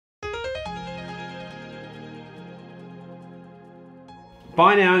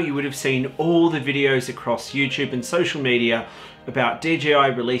By now you would have seen all the videos across YouTube and social media about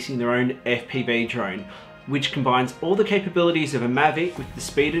DJI releasing their own FPV drone, which combines all the capabilities of a Mavic with the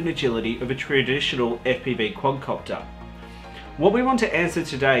speed and agility of a traditional FPV quadcopter. What we want to answer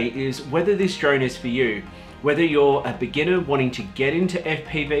today is whether this drone is for you. Whether you're a beginner wanting to get into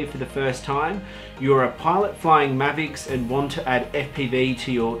FPV for the first time, you're a pilot flying Mavics and want to add FPV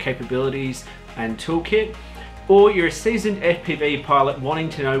to your capabilities and toolkit, or you're a seasoned FPV pilot wanting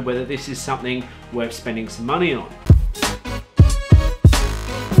to know whether this is something worth spending some money on.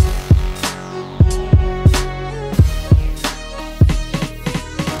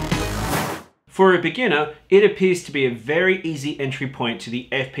 For a beginner, it appears to be a very easy entry point to the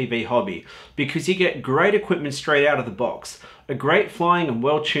FPV hobby because you get great equipment straight out of the box, a great flying and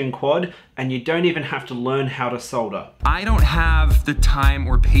well-tuned quad, and you don't even have to learn how to solder. I don't have the time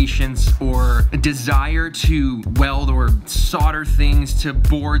or patience or a desire to weld or solder things to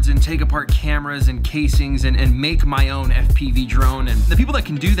boards and take apart cameras and casings and make my own FPV drone. And the people that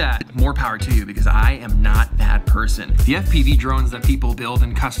can do that, more power to you, because I am not that person. The FPV drones that people build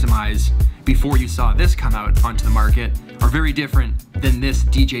and customize before you saw this come out onto the market are very different than this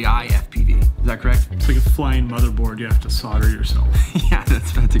DJI FPV. Is that correct? It's like a flying motherboard you have to solder yourself. Yeah,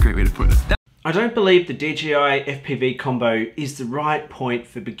 that's a great way to put it. I don't believe the DJI FPV Combo is the right point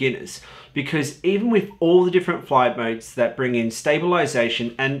for beginners because even with all the different flight modes that bring in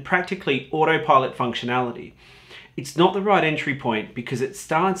stabilization and practically autopilot functionality, it's not the right entry point because it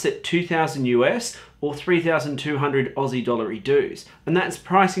starts at 2,000 US or 3,200 Aussie dollar dues, and that's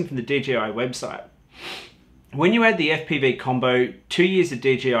pricing from the DJI website. When you add the FPV Combo, 2 years of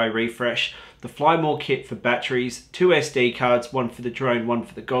DJI refresh, the Fly More kit for batteries, 2 SD cards, one for the drone, one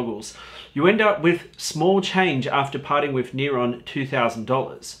for the goggles, you end up with small change after parting with near on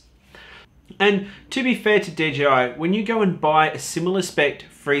 $2,000. And to be fair to DJI, when you go and buy a similar spec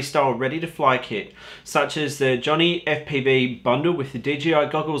freestyle ready to fly kit, such as the Johnny FPV bundle with the DJI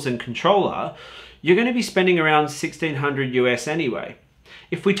goggles and controller, you're going to be spending around 1,600 US anyway.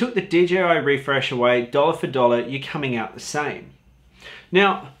 If we took the DJI refresh away dollar for dollar, you're coming out the same.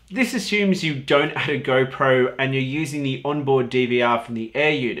 Now, this assumes you don't add a GoPro and you're using the onboard DVR from the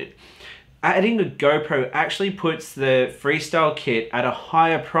air unit. Adding a GoPro actually puts the Freestyle kit at a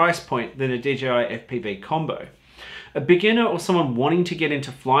higher price point than a DJI FPV Combo. A beginner or someone wanting to get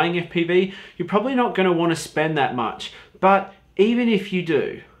into flying FPV, you're probably not going to want to spend that much, but even if you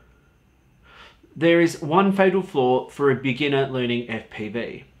do, there is one fatal flaw for a beginner learning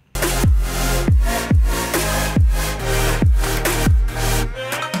FPV.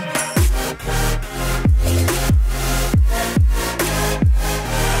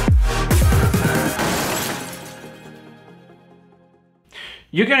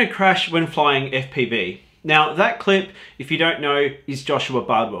 You're going to crash when flying FPV. Now that clip, if you don't know, is Joshua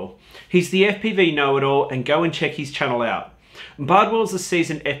Bardwell. He's the FPV know-it-all and go and check his channel out. Bardwell's a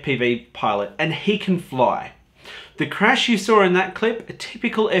seasoned FPV pilot and he can fly. The crash you saw in that clip, a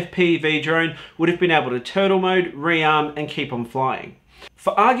typical FPV drone would have been able to turtle mode, rearm and keep on flying.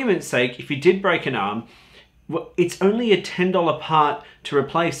 For argument's sake, if you did break an arm, well, it's only a $10 part to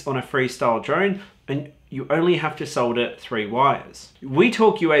replace on a freestyle drone and you only have to solder 3 wires.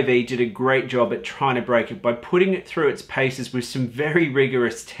 WeTalkUAV did a great job at trying to break it by putting it through its paces with some very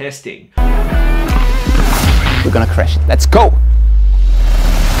rigorous testing. We're gonna crash it. Let's go!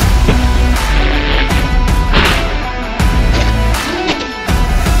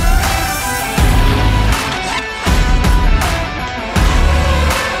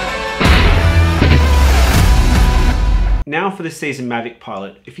 Now for the seasoned Mavic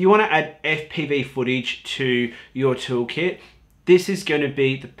Pilot. If you want to add FPV footage to your toolkit, this is going to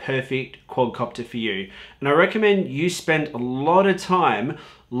be the perfect quadcopter for you. And I recommend you spend a lot of time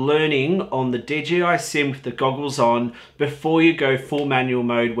learning on the DJI sim with the goggles on before you go full manual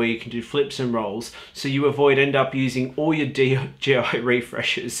mode where you can do flips and rolls, so you end up using all your DJI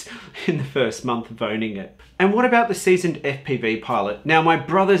refreshes in the first month of owning it. And what about the seasoned FPV pilot? Now, my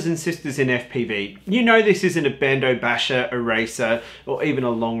brothers and sisters in FPV, you know this isn't a bando basher, a racer, or even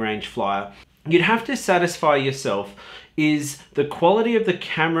a long range flyer. You'd have to satisfy yourself, is the quality of the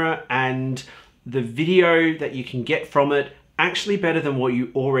camera and the video that you can get from it actually better than what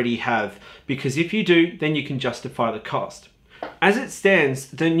you already have? Because if you do, then you can justify the cost. As it stands,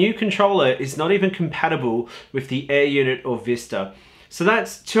 the new controller is not even compatible with the Air Unit or Vista. So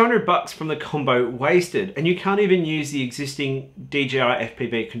that's 200 bucks from the combo wasted, and you can't even use the existing DJI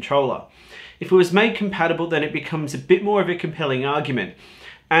FPV controller. If it was made compatible, then it becomes a bit more of a compelling argument.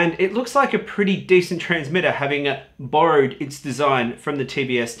 And it looks like a pretty decent transmitter, having borrowed its design from the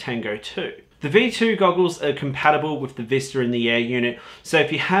TBS Tango 2. The V2 goggles are compatible with the Vista and the Air unit, so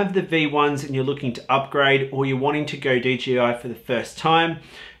if you have the V1s and you're looking to upgrade or you're wanting to go DJI for the first time,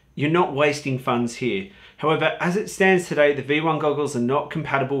 you're not wasting funds here. However, as it stands today, the V1 goggles are not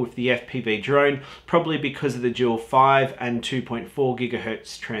compatible with the FPV Drone, probably because of the dual 5 and 2.4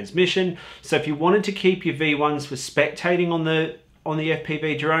 GHz transmission. So if you wanted to keep your V1s for spectating on the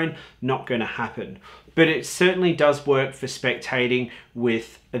FPV Drone, not going to happen. But it certainly does work for spectating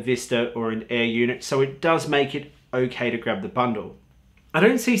with a Vista or an Air unit, so it does make it okay to grab the bundle. I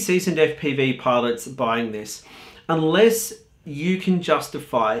don't see seasoned FPV pilots buying this unless you can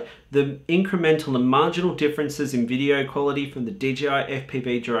justify the incremental and marginal differences in video quality from the DJI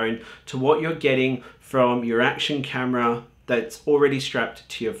FPV Drone to what you're getting from your action camera that's already strapped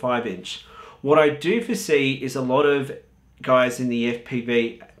to your 5-inch. What I do foresee is a lot of guys in the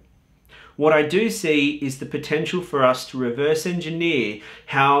FPV. What I do see is the potential for us to reverse engineer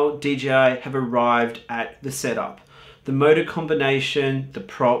how DJI have arrived at the setup. The motor combination, the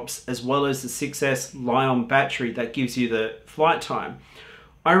props, as well as the 6S Li-ion battery that gives you the flight time.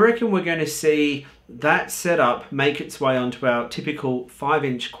 I reckon we're going to see that setup make its way onto our typical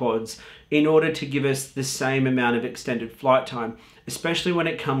 5-inch quads in order to give us the same amount of extended flight time, especially when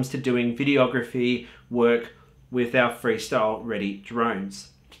it comes to doing videography work with our freestyle ready drones.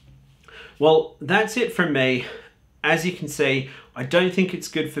 Well, that's it from me. As you can see, I don't think it's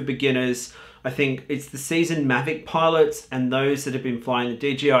good for beginners. I think it's the seasoned Mavic pilots and those that have been flying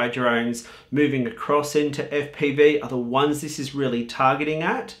the DJI drones moving across into FPV are the ones this is really targeting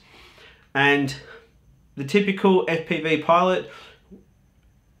at. And the typical FPV pilot,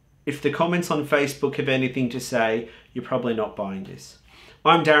 if the comments on Facebook have anything to say, you're probably not buying this.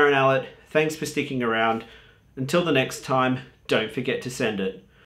 I'm Darren Allett. Thanks for sticking around. Until the next time, don't forget to send it.